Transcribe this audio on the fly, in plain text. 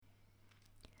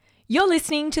You're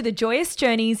listening to the Joyous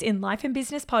Journeys in Life and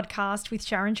Business podcast with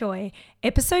Sharon Joy,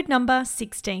 episode number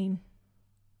 16.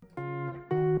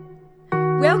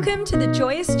 Welcome to the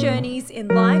Joyous Journeys in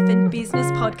Life and Business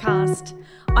podcast.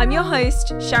 I'm your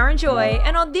host, Sharon Joy,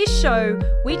 and on this show,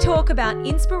 we talk about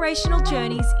inspirational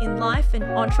journeys in life and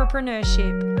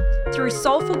entrepreneurship. Through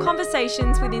soulful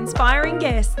conversations with inspiring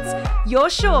guests, you're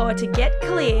sure to get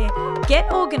clear,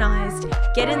 get organized,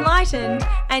 get enlightened,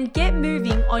 and get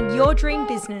moving on your dream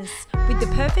business with the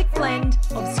perfect blend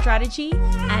of strategy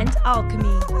and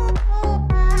alchemy.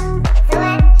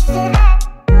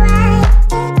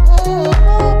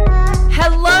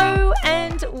 Hello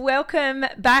and welcome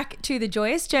back to the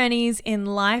Joyous Journeys in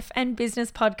Life and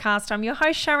Business podcast. I'm your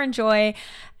host, Sharon Joy,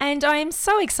 and I am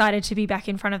so excited to be back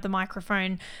in front of the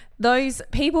microphone. Those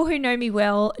people who know me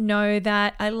well know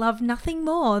that I love nothing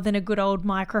more than a good old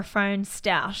microphone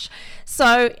stoush.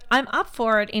 So I'm up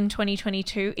for it in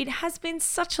 2022. It has been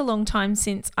such a long time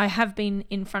since I have been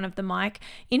in front of the mic.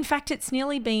 In fact, it's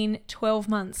nearly been 12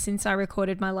 months since I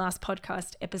recorded my last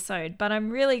podcast episode, but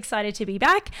I'm really excited to be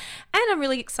back, and I'm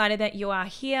really excited that you are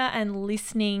here and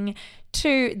listening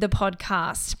to the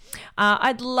podcast.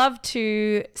 I'd love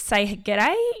to say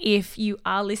g'day if you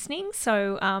are listening.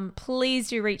 So please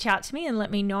do reach out to me and let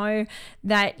me know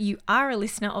that you are a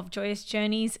listener of Joyous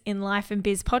Journeys in Life and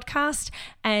Biz podcast.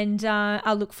 And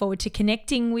I look forward to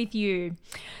connecting with you.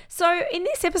 So in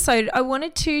this episode, I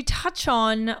wanted to touch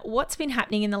on what's been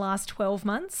happening in the last 12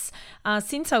 months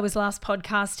since I was last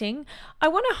podcasting. I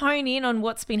want to hone in on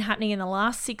what's been happening in the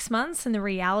last 6 months and the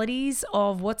realities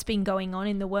of what's been going on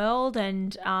in the world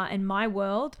and my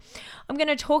world. I'm going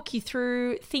to talk you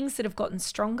through things that have gotten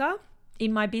stronger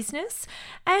in my business,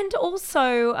 and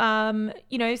also,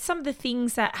 some of the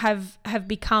things that have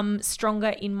become stronger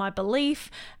in my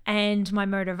belief and my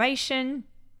motivation.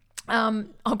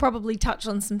 I'll probably touch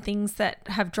on some things that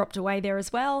have dropped away there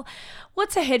as well.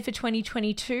 What's ahead for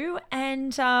 2022?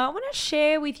 And I want to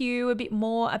share with you a bit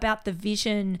more about the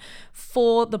vision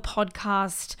for the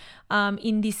podcast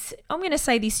in this, I'm going to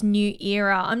say this new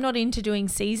era. I'm not into doing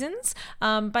seasons,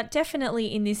 but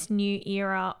definitely in this new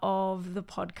era of the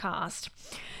podcast.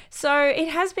 So it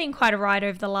has been quite a ride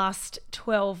over the last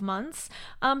 12 months,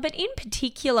 but in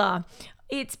particular,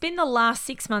 it's been the last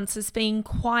 6 months has been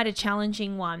quite a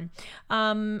challenging one.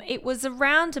 It was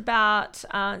around about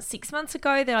 6 months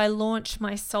ago that I launched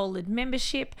my Soul-Led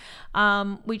membership,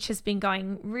 which has been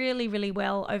going really, really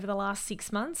well over the last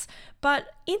 6 months. But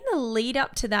in the lead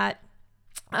up to that,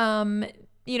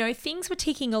 things were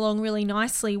ticking along really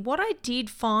nicely. What I did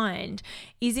find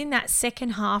is in that second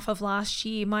half of last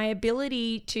year, my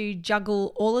ability to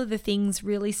juggle all of the things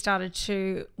really started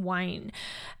to wane.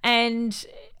 And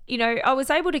I was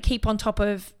able to keep on top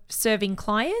of serving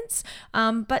clients,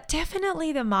 but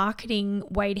definitely the marketing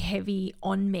weighed heavy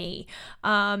on me.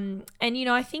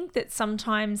 I think that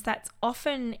sometimes that's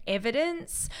often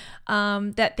evidence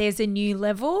that there's a new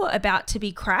level about to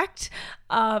be cracked.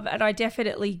 And I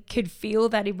definitely could feel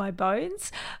that in my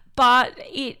bones. But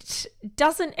it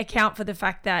doesn't account for the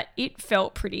fact that it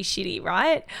felt pretty shitty,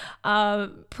 right?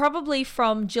 Probably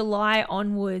from July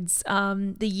onwards,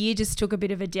 the year just took a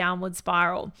bit of a downward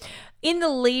spiral. In the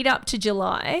lead up to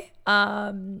July,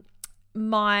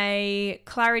 my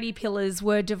clarity pillars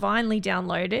were divinely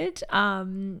downloaded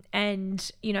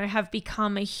and have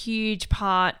become a huge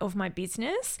part of my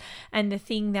business and the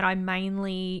thing that I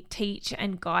mainly teach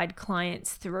and guide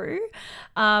clients through.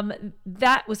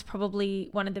 That was probably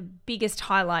one of the biggest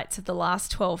highlights of the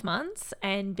last 12 months,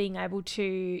 and being able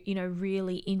to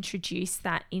really introduce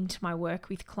that into my work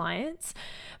with clients.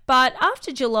 But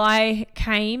after July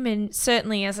came, and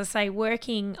certainly, as I say,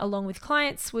 working along with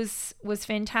clients was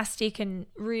fantastic and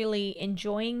really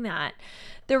enjoying that.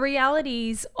 The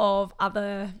realities of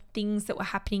other things that were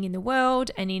happening in the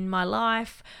world and in my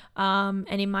life and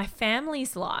in my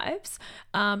family's lives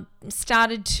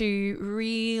started to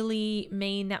really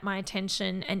mean that my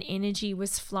attention and energy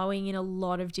was flowing in a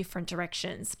lot of different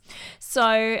directions. So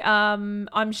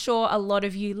I'm sure a lot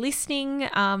of you listening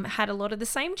had a lot of the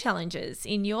same challenges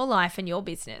in your life and your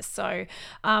business. So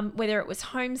whether it was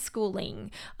homeschooling,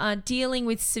 dealing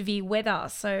with severe weather,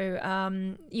 so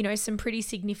some pretty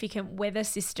significant weather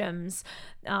systems.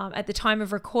 At the time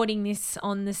of recording this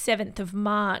on the 7th of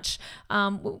March,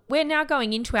 we're now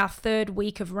going into our third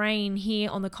week of rain here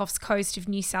on the Coffs Coast of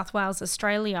New South Wales,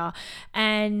 Australia.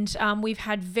 And we've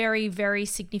had very, very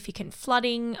significant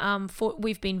flooding.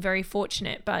 We've been very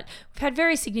fortunate, but we've had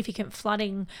very significant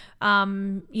flooding,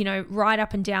 right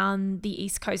up and down the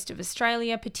east coast of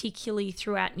Australia, particularly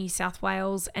throughout New South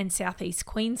Wales and southeast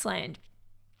Queensland.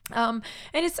 And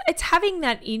it's having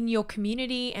that in your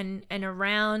community and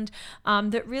around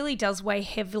that really does weigh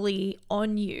heavily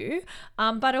on you.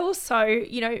 But also,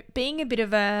 being a bit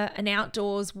of an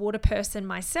outdoors water person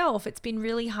myself, it's been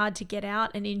really hard to get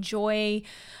out and enjoy,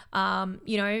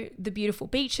 the beautiful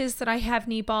beaches that I have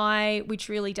nearby, which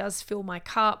really does fill my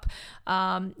cup.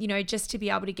 Just to be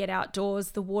able to get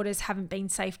outdoors. The waters haven't been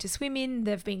safe to swim in.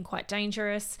 They've been quite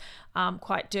dangerous,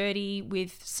 quite dirty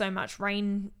with so much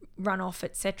rain runoff,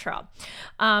 etc.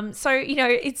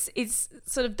 It's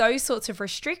sort of those sorts of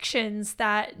restrictions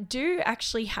that do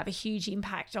actually have a huge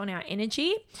impact on our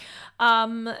energy.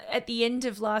 At the end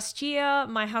of last year,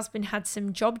 my husband had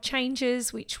some job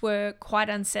changes which were quite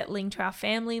unsettling to our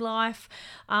family life,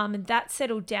 and that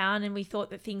settled down, and we thought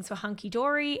that things were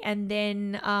hunky-dory, and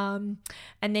then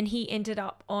he ended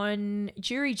up on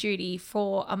jury duty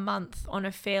for a month on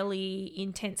a fairly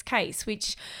intense case,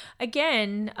 which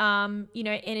again,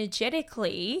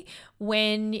 energetically,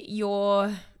 when your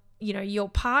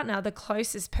partner, the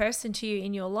closest person to you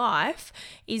in your life,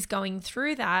 is going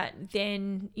through that,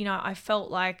 then, I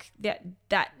felt like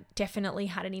that definitely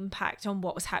had an impact on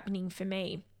what was happening for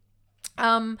me.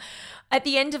 At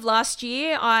the end of last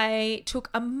year, I took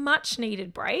a much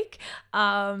needed break.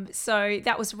 So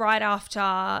that was right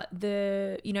after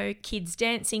the, kids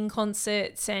dancing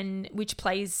concerts, and which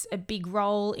plays a big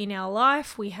role in our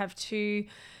life. We have 2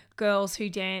 girls who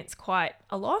dance quite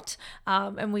a lot,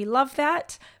 and we love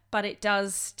that. But it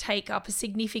does take up a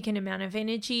significant amount of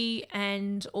energy.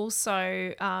 And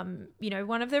also,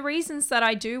 one of the reasons that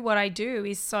I do what I do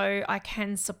is so I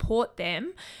can support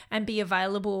them and be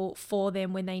available for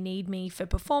them when they need me for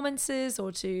performances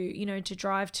or to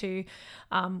drive to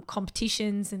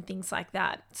competitions and things like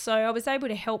that. So I was able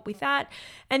to help with that.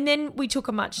 And then we took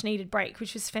a much needed break,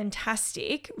 which was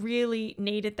fantastic. Really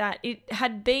needed that. It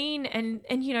had been, and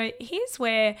here's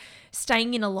where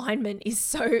staying in alignment is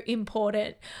so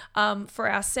important. For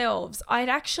ourselves. I'd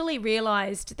actually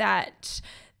realized that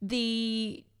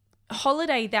the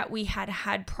holiday that we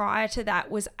had prior to that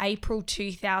was April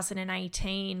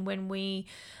 2018, when we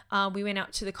went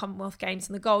up to the Commonwealth Games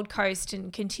on the Gold Coast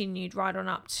and continued right on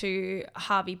up to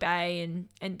Hervey Bay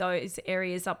and those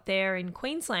areas up there in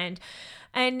Queensland.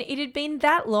 And it had been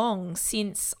that long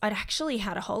since I'd actually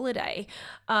had a holiday.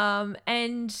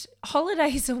 And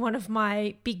holidays are one of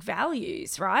my big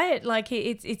values, right? Like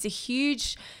it's a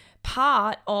huge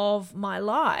part of my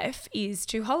life is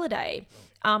to holiday.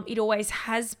 It always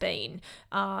has been.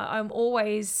 I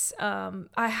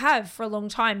have for a long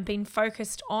time been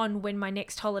focused on when my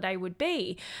next holiday would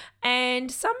be.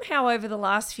 And somehow over the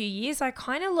last few years, I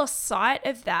kind of lost sight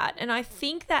of that. And I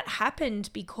think that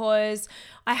happened because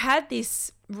I had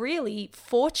this really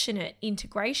fortunate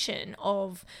integration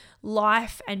of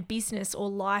life and business, or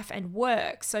life and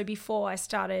work. So before I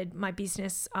started my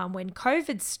business, when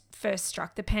COVID first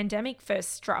struck, the pandemic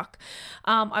first struck,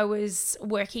 I was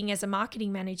working as a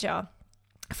marketing manager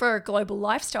for a global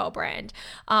lifestyle brand.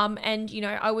 And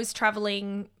I was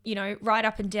traveling, right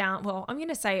up and down, well, I'm going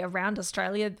to say around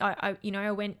Australia.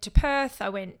 I went to Perth. I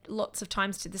went lots of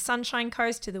times to the Sunshine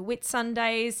Coast, to the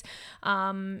Whitsundays,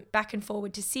 back and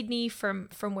forward to Sydney from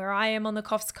where I am on the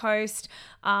Coffs Coast,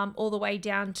 all the way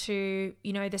down to,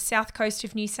 the south coast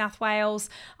of New South Wales.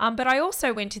 But I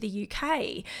also went to the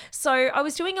UK. So I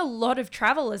was doing a lot of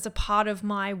travel as a part of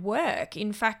my work.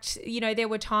 In fact, there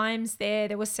were times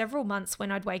there were several months when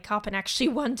I'd wake up and actually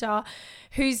wonder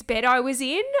whose bed I was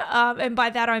in. And by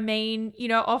that, I mean,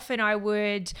 often I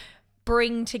would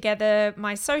bring together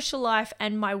my social life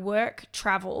and my work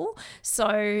travel.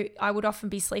 So I would often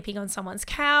be sleeping on someone's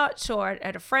couch or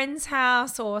at a friend's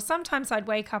house, or sometimes I'd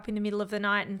wake up in the middle of the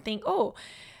night and think, oh,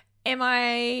 am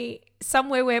I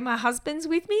somewhere where my husband's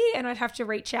with me? And I'd have to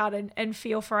reach out and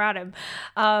feel for Adam.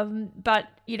 But,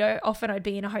 often I'd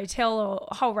be in a hotel or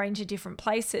a whole range of different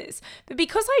places. But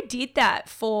because I did that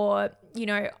for,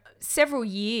 several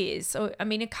years,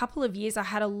 a couple of years, I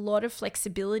had a lot of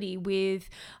flexibility with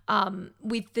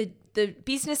the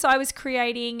business I was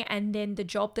creating, and then the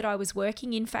job that I was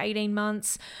working in for 18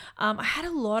 months. I had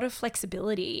a lot of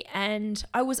flexibility, and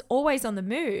I was always on the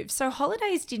move. So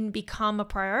holidays didn't become a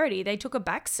priority. They took a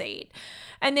backseat.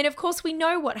 And then, of course, we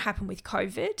know what happened with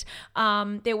COVID.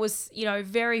 There was,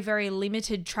 very, very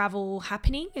limited travel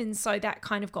happening. And so that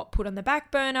kind of got put on the back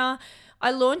burner. I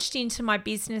launched into my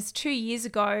business 2 years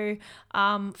ago,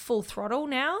 full throttle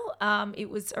now.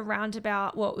 It was around it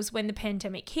was when the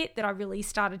pandemic hit that I really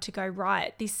started to go,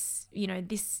 right, this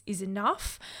is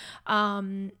enough.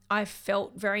 I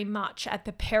felt very much at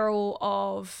the peril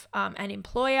of an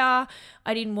employer.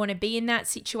 I didn't want to be in that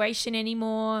situation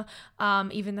anymore,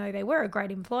 even though they were a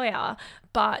great employer.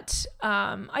 But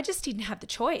I just didn't have the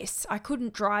choice. I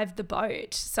couldn't drive the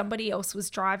boat. Somebody else was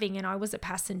driving and I was a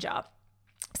passenger.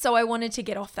 So I wanted to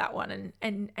get off that one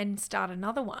and start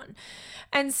another one.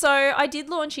 And so I did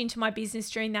launch into my business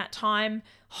during that time.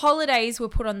 Holidays were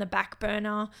put on the back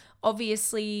burner,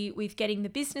 obviously, with getting the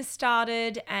business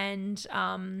started and,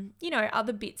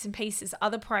 other bits and pieces,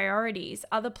 other priorities,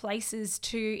 other places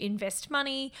to invest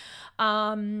money,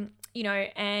 and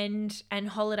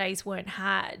holidays weren't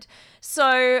had.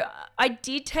 So I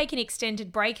did take an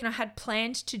extended break, and I had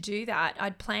planned to do that.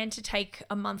 I'd planned to take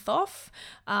a month off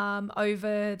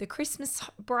over the Christmas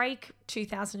break,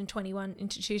 2021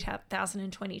 into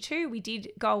 2022. We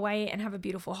did go away and have a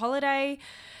beautiful holiday.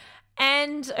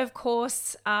 And of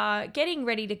course, getting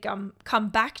ready to come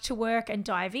back to work and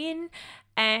dive in,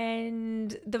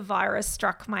 and the virus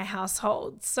struck my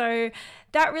household. So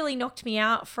that really knocked me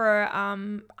out for,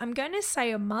 I'm going to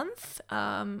say a month.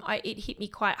 It hit me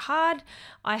quite hard.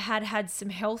 I had some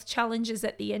health challenges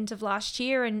at the end of last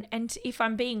year. And if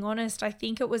I'm being honest, I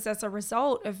think it was as a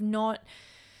result of not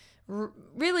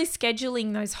really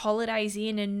scheduling those holidays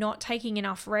in and not taking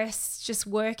enough rest, just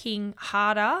working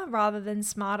harder rather than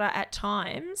smarter at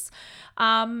times.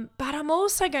 But I'm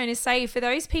also going to say, for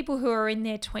those people who are in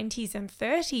their 20s and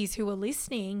 30s who are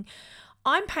listening,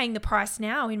 I'm paying the price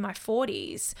now in my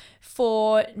 40s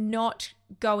for not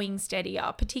going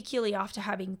steadier, particularly after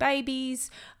having babies.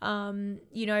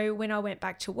 When I went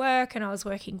back to work and I was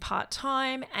working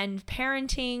part-time and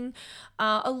parenting,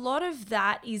 a lot of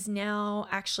that is now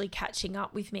actually catching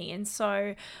up with me. And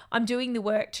so I'm doing the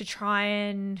work to try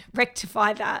and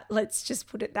rectify that. Let's just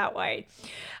put it that way.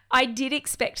 I did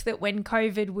expect that when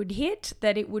COVID would hit,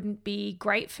 that it wouldn't be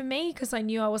great for me, because I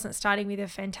knew I wasn't starting with a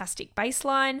fantastic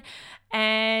baseline,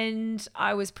 and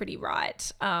I was pretty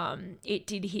right. It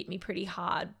did hit me pretty hard,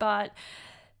 but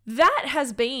that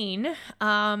has been,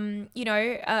 I'm going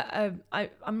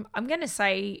to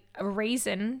say a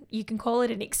reason. You can call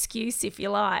it an excuse if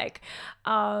you like,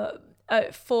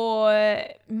 for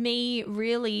me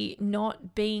really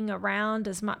not being around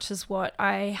as much as what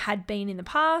I had been in the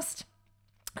past.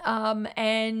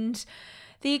 And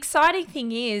the exciting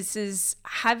thing is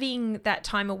having that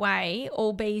time away,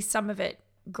 albeit some of it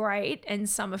great and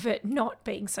some of it not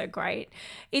being so great,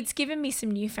 it's given me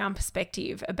some newfound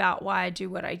perspective about why I do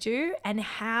what I do and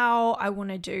how I want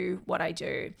to do what I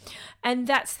do. And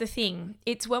that's the thing.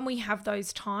 It's when we have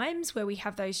those times where we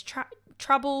have those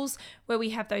troubles, where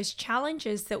we have those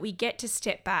challenges, that we get to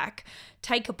step back,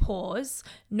 take a pause,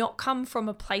 not come from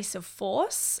a place of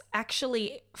force,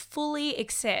 actually fully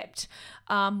accept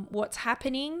what's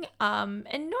happening,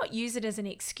 and not use it as an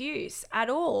excuse at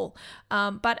all,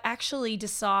 but actually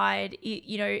decide,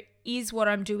 is what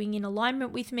I'm doing in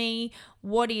alignment with me?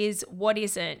 What is, what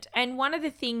isn't? And one of the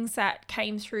things that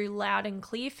came through loud and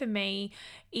clear for me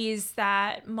is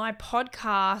that my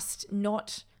podcast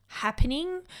not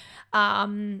happening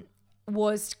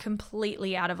was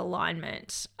completely out of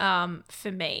alignment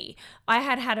for me. I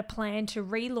had a plan to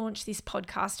relaunch this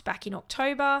podcast back in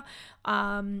October.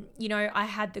 I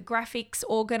had the graphics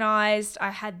organized. I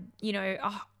had,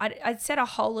 I'd set a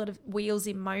whole lot of wheels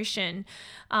in motion,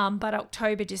 but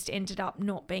October just ended up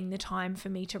not being the time for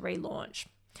me to relaunch.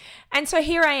 And so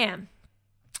here I am.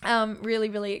 Really,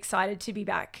 really excited to be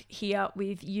back here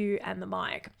with you and the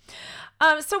mic.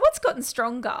 So what's gotten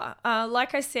stronger?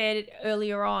 Like I said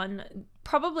earlier on,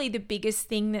 probably the biggest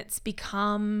thing that's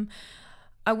become,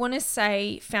 I want to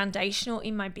say, foundational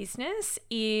in my business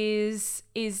is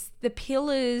the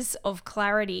pillars of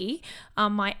clarity,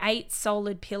 my 8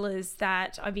 solid pillars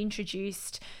that I've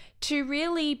introduced to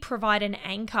really provide an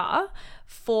anchor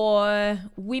for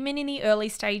women in the early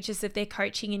stages of their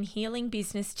coaching and healing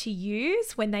business to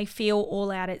use when they feel all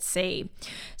out at sea.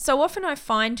 So often I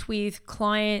find with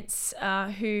clients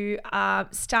who are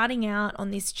starting out on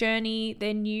this journey,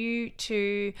 they're new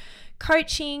to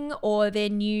coaching or they're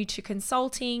new to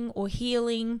consulting or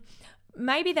healing.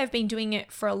 Maybe they've been doing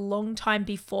it for a long time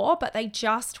before, but they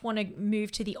just want to move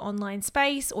to the online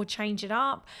space or change it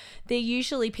up. They're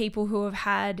usually people who have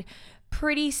had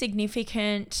pretty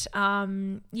significant,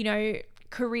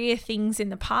 career things in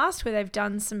the past where they've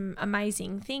done some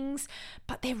amazing things,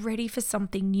 but they're ready for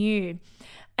something new.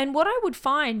 And what I would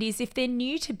find is if they're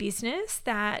new to business,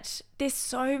 that there's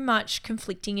so much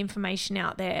conflicting information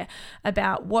out there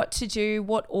about what to do,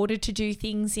 what order to do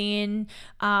things in,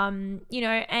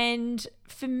 and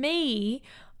for me,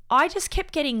 I just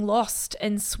kept getting lost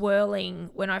and swirling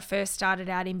when I first started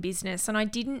out in business, and I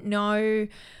didn't know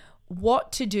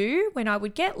what to do when I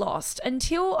would get lost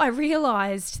until I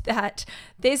realized that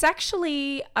there's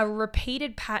actually a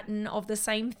repeated pattern of the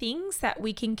same things that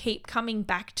we can keep coming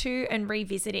back to and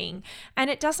revisiting. And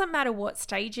it doesn't matter what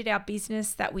stage at our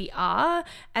business that we are,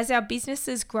 as our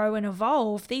businesses grow and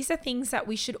evolve, these are things that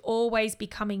we should always be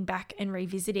coming back and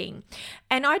revisiting.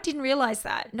 And I didn't realize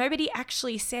that. Nobody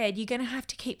actually said you're going to have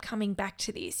to keep coming back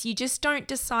to this. You just don't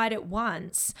decide at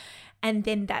once and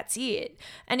then that's it.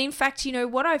 And in fact,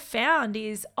 what I've found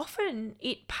is often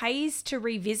it pays to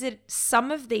revisit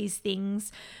some of these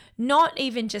things, not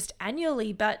even just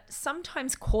annually, but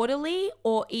sometimes quarterly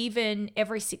or even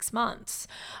every 6 months.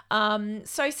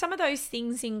 So some of those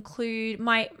things include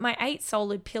my 8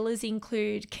 solid pillars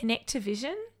include connect to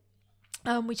vision,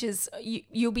 which is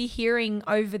you'll be hearing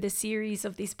over the series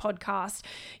of this podcast,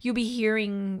 you'll be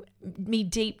hearing me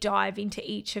deep dive into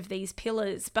each of these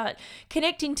pillars. But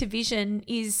connecting to vision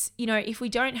is, if we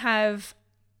don't have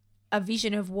a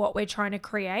vision of what we're trying to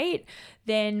create,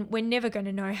 then we're never going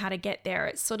to know how to get there.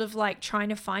 It's sort of like trying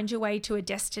to find your way to a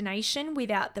destination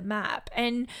without the map.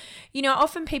 And,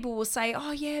 often people will say,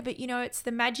 oh yeah, but it's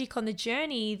the magic on the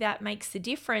journey that makes the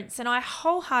difference. And I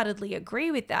wholeheartedly agree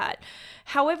with that.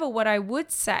 However, what I would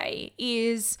say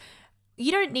is,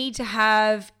 you don't need to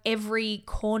have every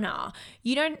corner.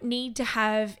 You don't need to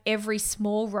have every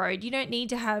small road. You don't need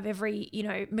to have every,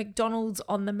 McDonald's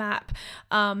on the map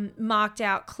marked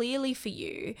out clearly for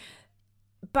you.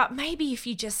 But maybe if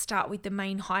you just start with the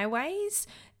main highways,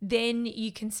 then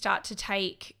you can start to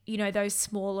take, those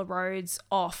smaller roads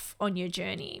off on your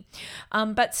journey.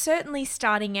 But certainly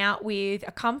starting out with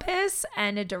a compass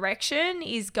and a direction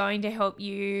is going to help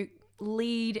you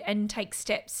lead and take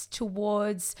steps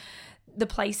towards the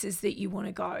places that you want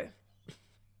to go.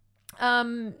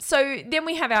 So then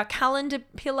we have our calendar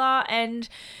pillar, and,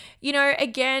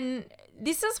 again,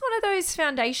 this is one of those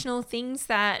foundational things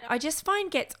that I just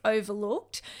find gets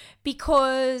overlooked,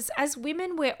 because as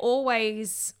women, we're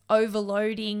always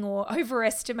overloading or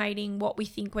overestimating what we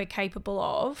think we're capable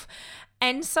of.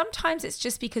 And sometimes it's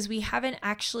just because we haven't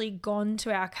actually gone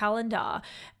to our calendar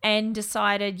and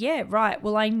decided, yeah, right,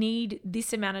 well, I need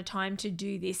this amount of time to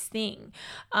do this thing.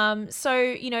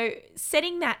 So,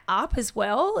 setting that up as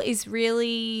well is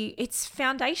really, it's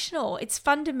foundational. It's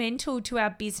fundamental to our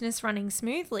business running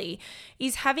smoothly,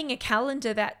 is having a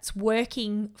calendar that's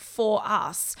working for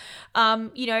us.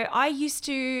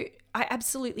 I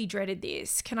absolutely dreaded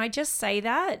this. Can I just say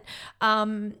that?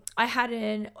 I had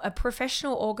a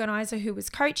professional organizer who was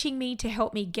coaching me to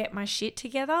help me get my shit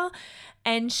together,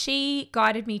 and she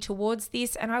guided me towards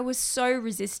this, and I was so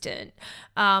resistant.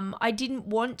 I didn't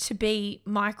want to be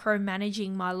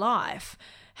micromanaging my life.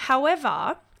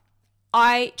 However,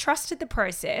 I trusted the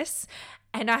process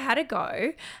and I had a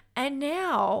go. And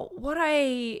now what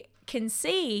I can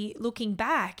see looking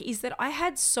back is that I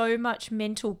had so much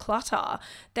mental clutter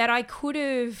that I could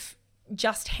have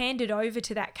just handed over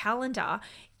to that calendar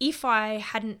if I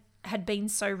hadn't had been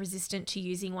so resistant to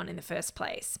using one in the first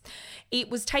place.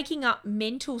 It was taking up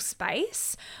mental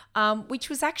space, which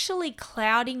was actually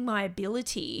clouding my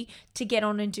ability to get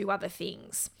on and do other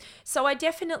things. So I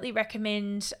definitely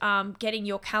recommend getting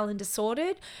your calendar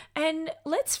sorted. And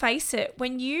let's face it,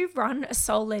 when you run a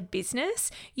soul-led business,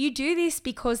 you do this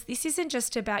because this isn't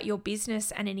just about your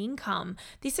business and an income.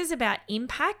 This is about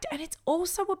impact, and it's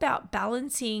also about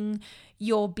balancing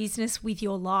your business with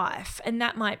your life. And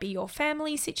that might be your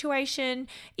family situation,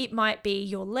 it might be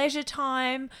your leisure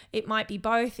time, it might be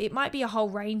both, it might be a whole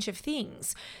range of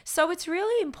things. So it's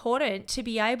really important to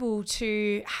be able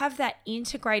to have that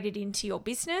integrated into your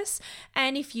business.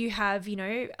 And if you have,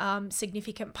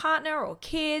 significant partner or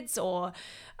kids or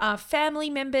family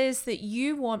members that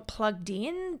you want plugged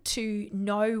in to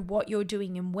know what you're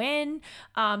doing and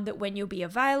that when you'll be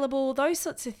available, those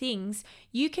sorts of things,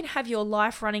 you can have your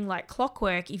life running like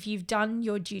clockwork if you've done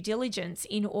your due diligence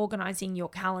in organizing your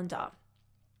calendar.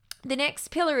 The next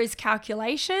pillar is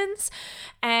calculations.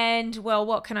 And well,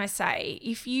 what can I say?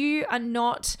 If you are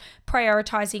not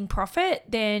prioritizing profit,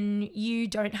 then you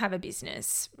don't have a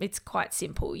business. It's quite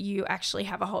simple. You actually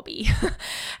have a hobby.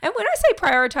 And when I say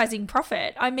prioritizing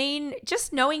profit, I mean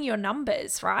just knowing your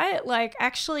numbers, right? Like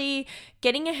actually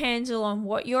getting a handle on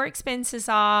what your expenses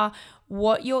are,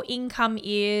 what your income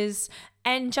is,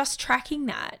 and just tracking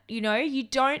that. You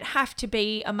don't have to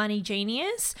be a money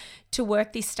genius to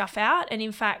work this stuff out. And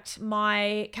in fact,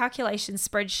 my calculation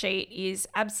spreadsheet is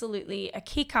absolutely a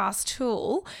kick-ass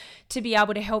tool to be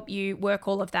able to help you work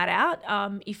all of that out.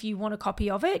 If you want a copy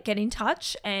of it, get in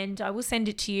touch and I will send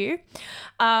it to you.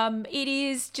 It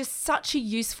is just such a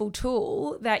useful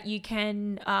tool that you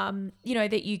can,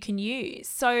 that you can use.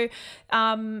 So,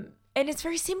 and it's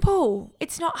very simple.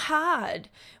 It's not hard.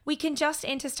 We can just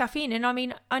enter stuff in. And I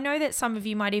mean, I know that some of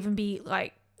you might even be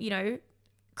like,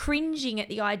 cringing at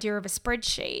the idea of a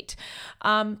spreadsheet.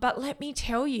 But let me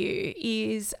tell you,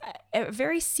 is a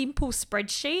very simple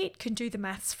spreadsheet can do the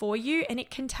maths for you, and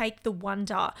it can take the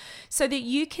wonder so that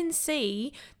you can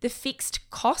see the fixed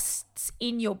costs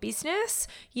in your business,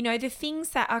 the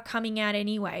things that are coming out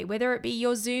anyway, whether it be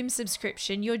your Zoom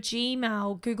subscription, your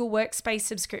Gmail, Google Workspace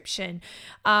subscription,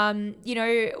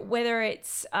 whether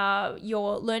it's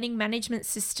your learning management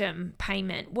system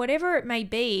payment, whatever it may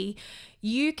be.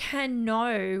 You can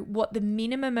know what the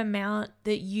minimum amount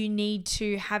that you need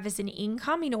to have as an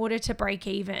income in order to break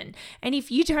even. And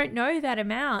if you don't know that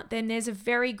amount, then there's a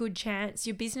very good chance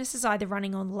your business is either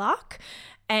running on luck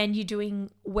and you're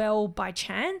doing well by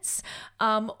chance,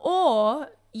 or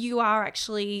you are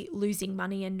actually losing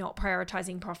money and not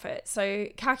prioritizing profit. So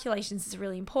calculations is a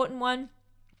really important one.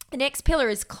 The next pillar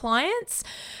is clients.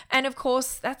 And of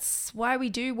course, that's why we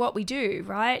do what we do,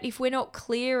 right? If we're not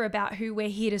clear about who we're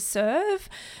here to serve,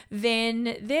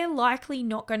 then they're likely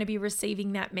not going to be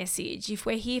receiving that message. If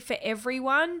we're here for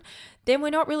everyone, then we're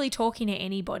not really talking to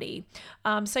anybody.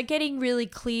 So getting really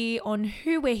clear on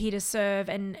who we're here to serve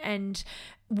and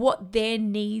what their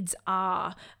needs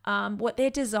are, what their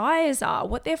desires are,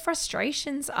 what their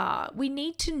frustrations are. We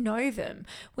need to know them.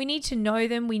 We need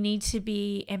to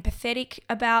be empathetic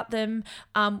about them.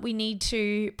 We need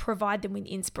to provide them with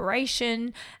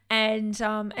inspiration, and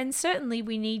certainly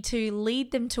we need to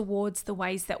lead them towards the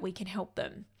ways that we can help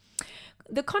them.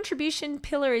 The contribution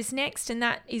pillar is next, and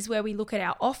that is where we look at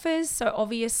our offers. So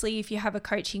obviously, if you have a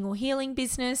coaching or healing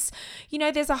business,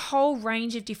 there's a whole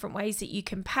range of different ways that you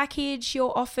can package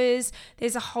your offers.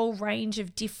 There's a whole range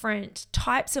of different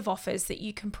types of offers that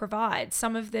you can provide.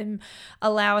 Some of them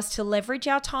allow us to leverage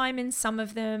our time, and some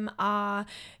of them are,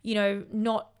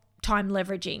 not time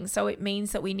leveraging. So it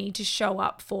means that we need to show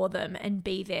up for them and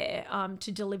be there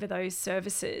to deliver those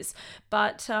services.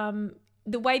 But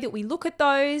the way that we look at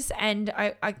those, and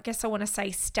I guess I want to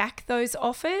say stack those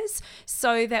offers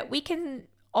so that we can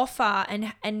offer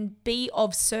and be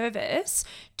of service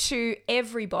to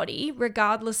everybody,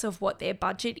 regardless of what their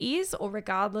budget is or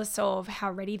regardless of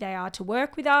how ready they are to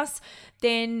work with us,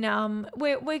 then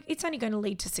it's only going to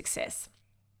lead to success.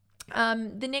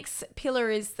 The next pillar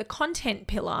is the content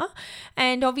pillar,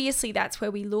 and obviously that's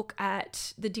where we look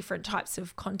at the different types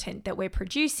of content that we're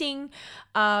producing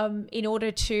in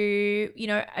order to,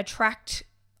 attract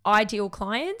ideal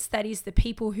clients, that is the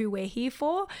people who we're here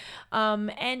for,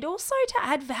 and also to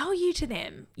add value to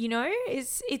them.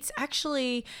 It's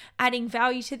actually adding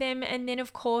value to them, and then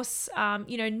of course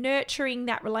nurturing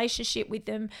that relationship with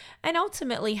them and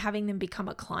ultimately having them become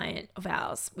a client of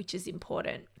ours, which is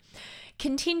important.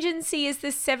 Contingency is the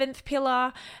 7th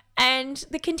pillar, and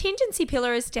the contingency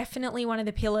pillar is definitely one of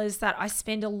the pillars that I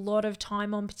spend a lot of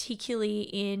time on, particularly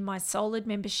in my Solid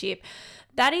membership.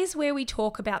 That is where we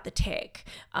talk about the tech,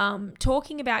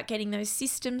 talking about getting those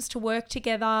systems to work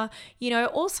together,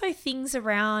 also things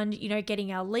around,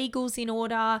 getting our legals in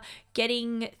order,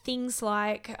 getting things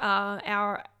like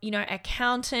our,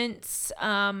 accountant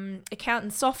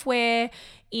software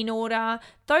in order,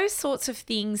 those sorts of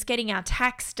things, getting our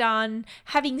tax done,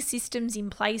 having systems in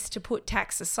place to put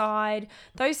tax aside,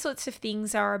 those sorts of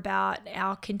things are about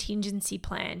our contingency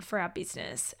plan for our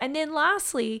business. And then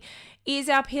lastly is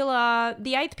our pillar,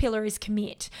 the 8th pillar is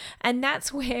commit. And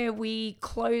that's where we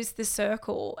close the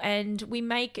circle and we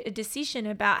make a decision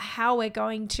about how we're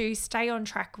going to stay on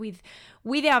track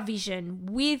with our vision,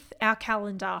 with our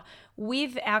calendar,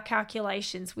 with our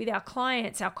calculations, with our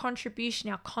clients, our contribution,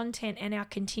 our content, and our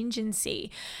contingency.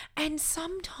 And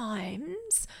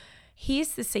sometimes, here's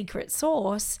the secret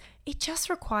sauce, it just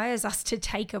requires us to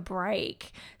take a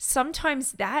break.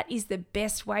 Sometimes that is the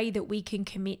best way that we can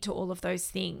commit to all of those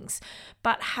things.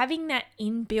 But having that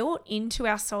inbuilt into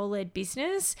our soul-led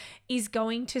business is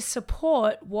going to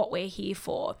support what we're here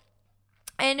for.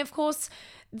 And of course,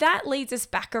 that leads us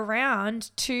back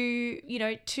around to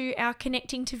our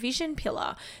connecting to vision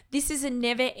pillar. This is a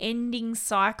never ending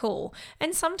cycle.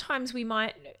 And sometimes we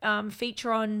might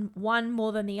feature on one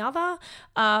more than the other.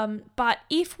 But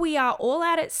if we are all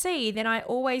out at sea, then I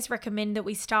always recommend that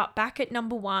we start back at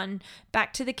number one,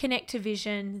 back to the connect to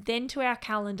vision, then to our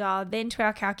calendar, then to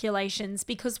our calculations,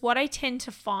 because what I tend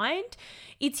to find,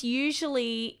 it's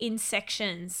usually in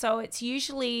sections. So it's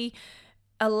usually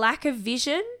a lack of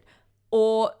vision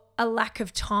or a lack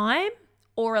of time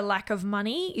or a lack of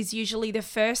money is usually the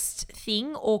first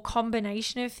thing or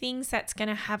combination of things that's going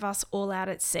to have us all out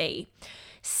at sea.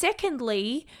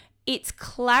 Secondly, it's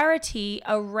clarity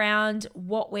around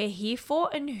what we're here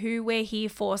for and who we're here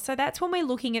for. So that's when we're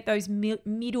looking at those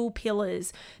middle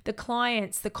pillars, the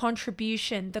clients, the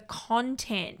contribution, the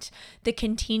content, the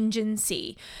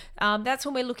contingency. That's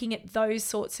when we're looking at those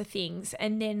sorts of things.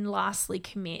 And then lastly,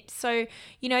 commit. So,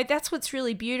 that's what's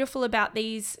really beautiful about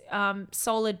these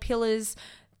solid pillars.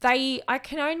 I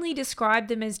can only describe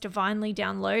them as divinely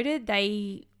downloaded.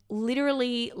 They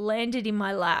literally landed in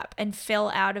my lap and fell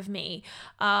out of me.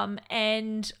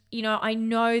 And I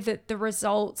know that the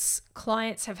results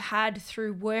clients have had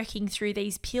through working through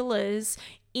these pillars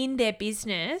in their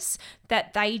business,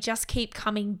 that they just keep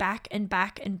coming back and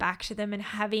back and back to them and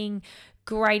having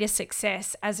greater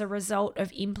success as a result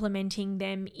of implementing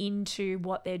them into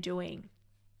what they're doing.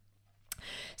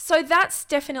 So that's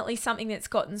definitely something that's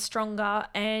gotten stronger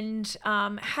and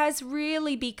has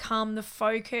really become the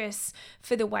focus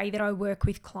for the way that I work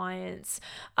with clients.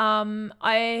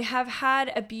 I have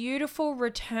had a beautiful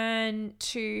return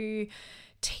to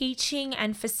teaching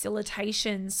and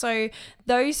facilitation. So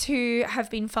those who have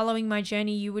been following my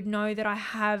journey, you would know that I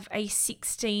have a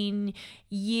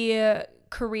 16-year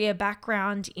career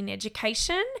background in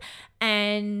education,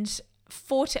 and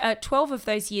 12 of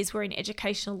those years were in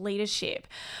educational leadership.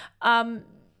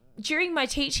 During my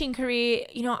teaching career,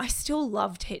 I still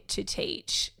loved to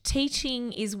teach.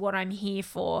 Teaching is what I'm here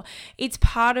for. It's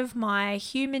part of my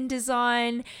human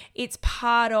design. It's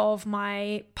part of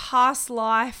my past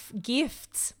life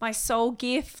gifts, my soul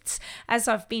gifts, as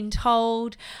I've been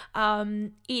told.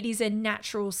 It is a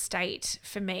natural state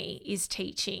for me, is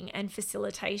teaching and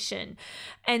facilitation.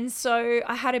 And so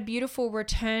I had a beautiful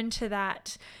return to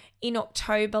that in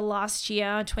October last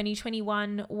year,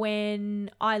 2021,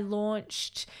 when I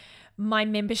launched my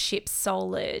membership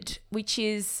Solid, which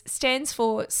stands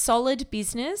for Solid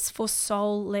Business for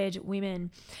Soul-Led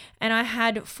Women. And I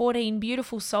had 14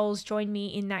 beautiful souls join me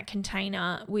in that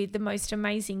container with the most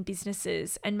amazing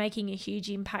businesses and making a huge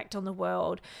impact on the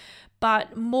world.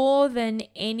 But more than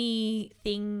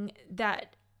anything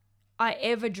that I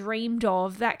ever dreamed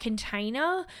of, that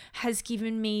container has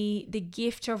given me the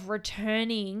gift of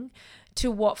returning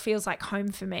to what feels like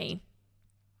home for me,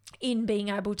 in being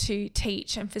able to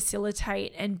teach and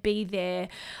facilitate and be there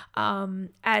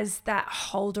as that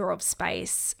holder of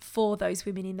space for those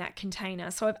women in that container.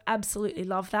 So I've absolutely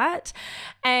loved that.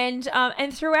 And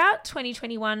throughout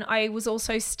 2021, I was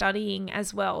also studying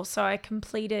as well. So I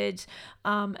completed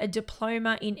a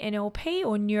diploma in NLP,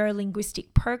 or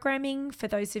Neuro-Linguistic Programming, for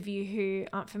those of you who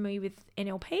aren't familiar with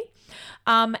NLP,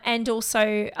 and also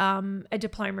a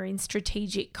diploma in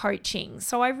Strategic Coaching.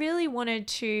 So I really wanted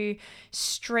to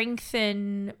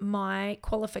strengthen my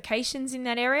qualifications in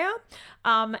that area.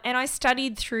 And I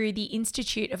studied through the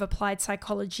Institute of Applied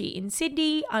Psychology in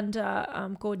Sydney under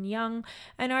Gordon Young,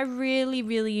 and I really,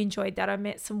 really enjoyed that. I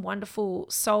met some wonderful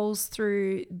souls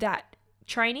through that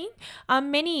training,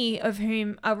 many of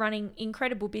whom are running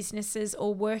incredible businesses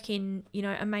or work in,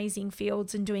 amazing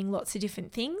fields and doing lots of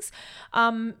different things.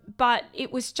 But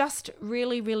it was just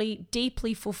really, really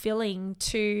deeply fulfilling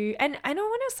and I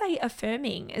want to say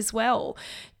affirming as well,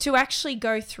 to actually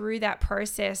go through that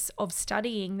process of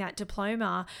studying that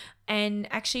diploma and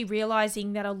actually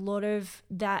realizing that a lot of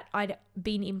that I'd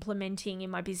been implementing in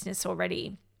my business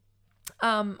already.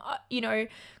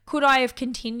 Could I have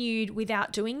continued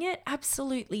without doing it?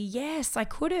 Absolutely, yes, I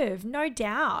could have, no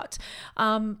doubt.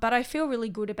 But I feel really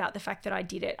good about the fact that I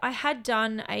did it. I had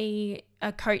done a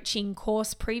coaching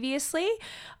course previously,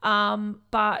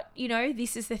 but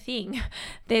this is the thing.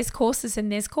 There's courses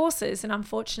and there's courses, and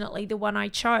unfortunately the one I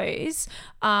chose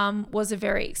was a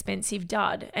very expensive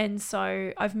dud, and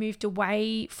so I've moved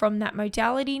away from that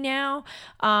modality now,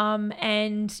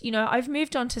 and I've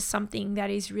moved on to something that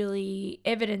is really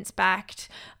evidence-backed,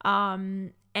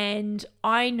 and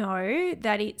I know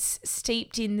that it's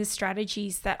steeped in the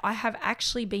strategies that I have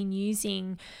actually been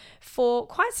using for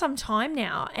quite some time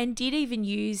now, and did even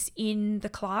use in the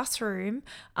classroom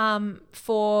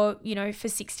for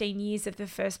 16 years of the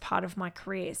first part of my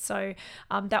career. So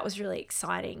that was really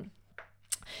exciting.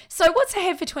 So what's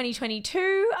ahead for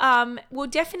 2022? Well,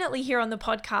 definitely here on the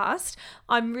podcast,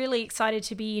 I'm really excited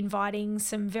to be inviting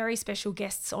some very special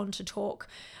guests on to talk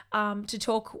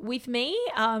with me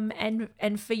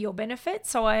and for your benefit.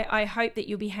 So I hope that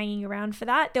you'll be hanging around for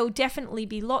that. There'll definitely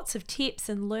be lots of tips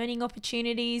and learning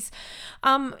opportunities.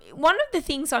 One of the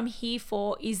things I'm here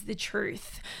for is the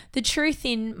truth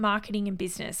in marketing and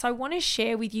business. I want to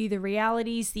share with you the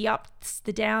realities, the ups,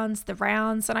 the downs, the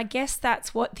rounds, and I guess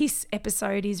that's what this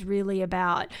episode is really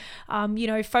about.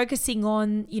 Focusing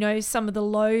on, some of the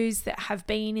lows that have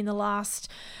been in the last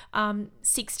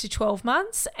 6 to 12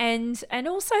 months and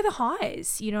also the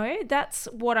highs. That's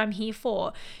what I'm here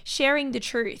for, sharing the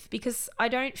truth, because I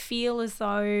don't feel as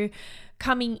though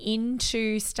coming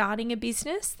into starting a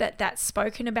business that's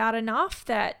spoken about enough,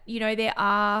 that there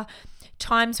are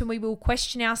times when we will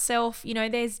question ourselves.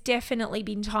 There's definitely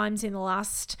been times in the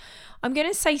last, I'm going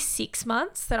to say 6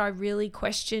 months, that I really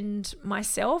questioned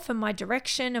myself and my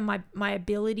direction and my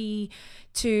ability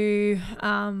to,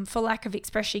 for lack of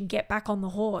expression, get back on the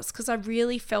horse, because I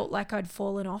really felt like I'd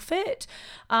fallen off it.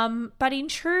 But in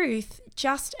truth,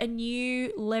 just a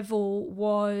new level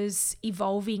was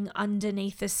evolving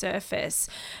underneath the surface,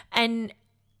 and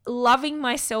loving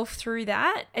myself through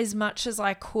that as much as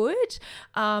I could.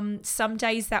 Some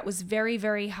days that was very,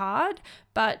 very hard,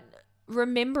 but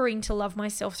remembering to love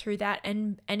myself through that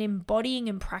and embodying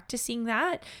and practicing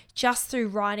that just through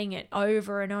writing it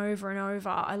over and over and over.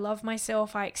 I love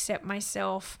myself. I accept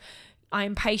myself.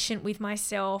 I'm patient with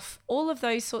myself. All of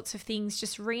those sorts of things,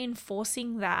 just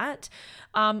reinforcing that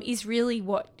is really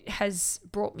what has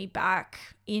brought me back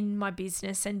in my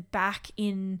business and back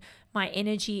in my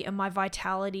energy and my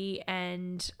vitality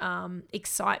and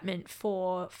excitement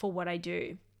for what I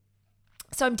do.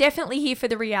 So I'm definitely here for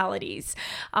the realities.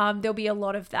 There'll be a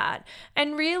lot of that.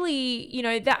 And really,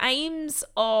 the aims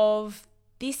of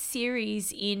this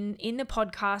series in the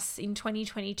podcasts in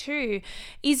 2022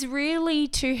 is really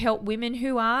to help women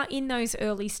who are in those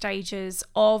early stages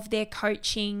of their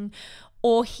coaching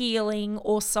or healing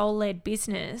or soul-led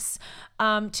business,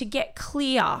 to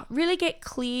really get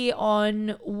clear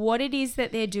on what it is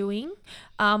that they're doing,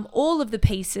 all of the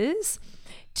pieces,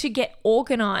 to get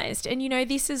organized. And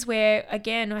this is where,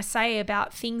 again, I say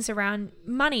about things around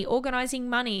money, organizing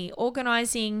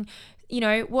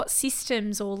what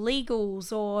systems or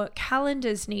legals or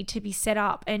calendars need to be set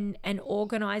up and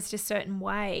organized a certain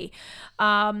way.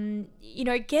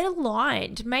 Get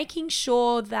aligned, making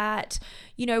sure that,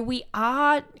 we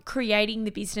are creating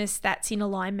the business that's in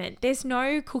alignment. There's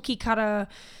no cookie cutter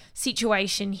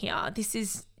situation here. This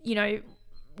is,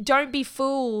 don't be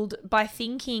fooled by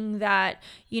thinking that,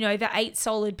 the 8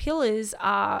 solid pillars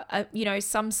are,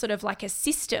 some sort of like a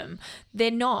system.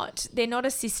 They're not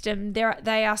a system.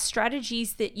 They are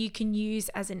strategies that you can use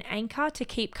as an anchor to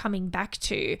keep coming back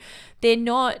to. They're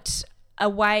not a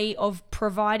way of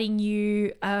providing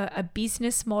you a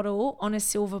business model on a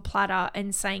silver platter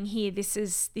and saying, here, this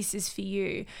is for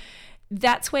you.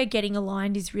 That's where getting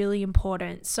aligned is really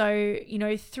important. So,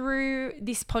 through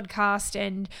this podcast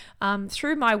and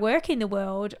through my work in the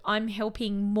world, I'm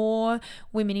helping more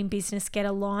women in business get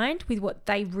aligned with what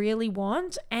they really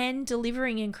want and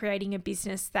delivering and creating a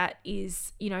business that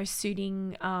is,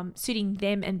 suiting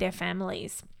them and their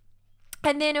families.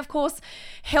 And then, of course,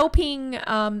 helping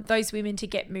those women to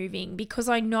get moving, because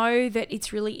I know that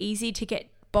it's really easy to get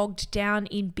bogged down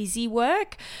in busy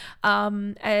work,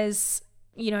 as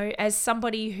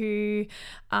somebody who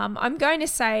I'm going to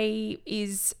say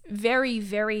is very,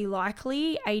 very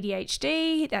likely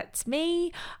ADHD. That's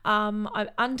me. I'm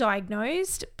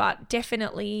undiagnosed, but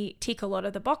definitely tick a lot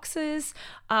of the boxes.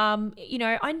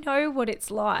 I know what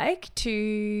it's like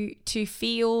to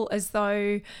feel as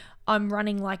though I'm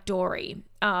running like Dory.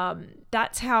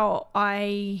 That's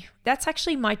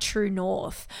actually my true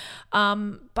north.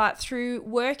 But through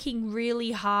working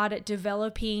really hard at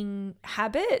developing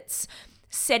habits,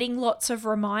 setting lots of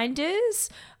reminders,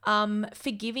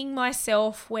 forgiving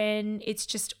myself when it's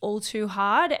just all too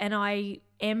hard and I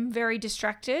am very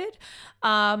distracted,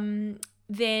 then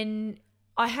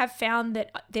I have found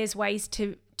that there's ways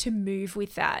to move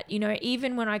with that.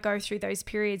 Even when I go through those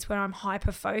periods when I'm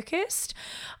hyper focused,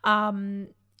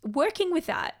 working with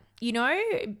that,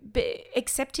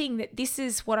 accepting that this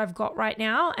is what I've got right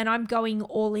now and I'm going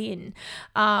all in.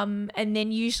 And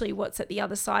then usually what's at the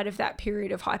other side of that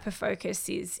period of hyper focus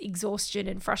is exhaustion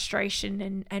and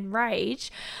frustration and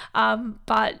rage.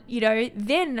 But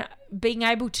then being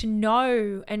able to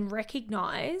know and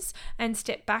recognize and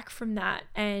step back from that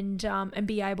and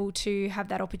be able to have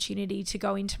that opportunity to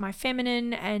go into my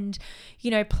feminine and,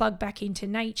 plug back into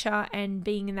nature and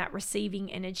being in that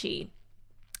receiving energy.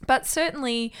 But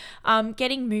certainly,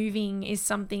 getting moving is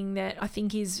something that I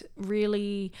think is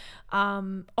really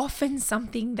often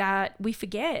something that we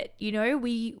forget.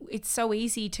 It's so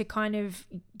easy to kind of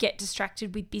get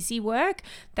distracted with busy work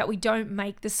that we don't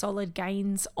make the solid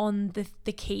gains on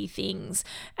the key things.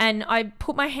 And I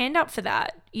put my hand up for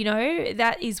that.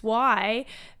 That is why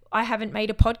I haven't made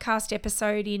a podcast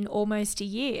episode in almost a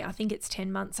year. I think it's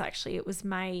 10 months actually. It was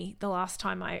May the last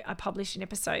time I published an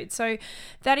episode. So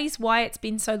that is why it's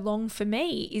been so long for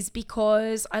me, is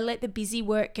because I let the busy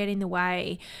work get in the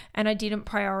way and I didn't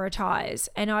prioritize.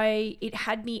 And it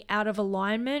had me out of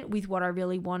alignment with what I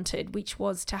really wanted, which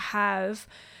was to have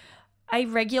a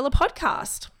regular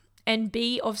podcast and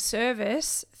be of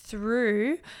service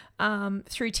through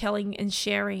telling and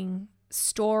sharing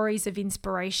stories of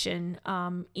inspiration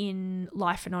in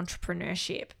life and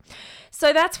entrepreneurship.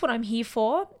 So that's what I'm here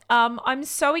for. I'm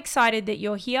so excited that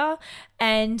you're here,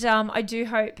 and I do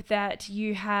hope that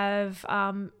you have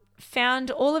found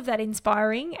all of that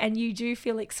inspiring and you do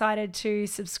feel excited to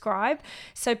subscribe.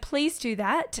 So please do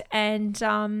that. And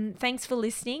thanks for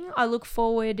listening. I look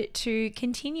forward to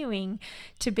continuing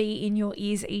to be in your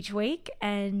ears each week.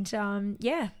 And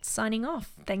signing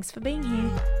off. Thanks for being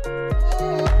here.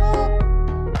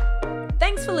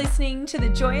 Thanks for listening to the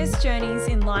Joyous Journeys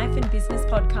in Life and Business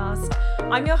podcast.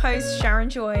 I'm your host,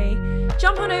 Sharon Joy.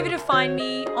 Jump on over to find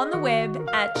me on the web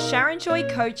at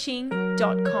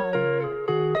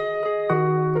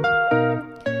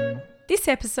sharonjoycoaching.com. This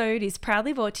episode is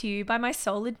proudly brought to you by my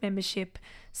Solid membership,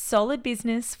 Solid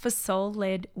Business for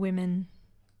Soul-Led Women.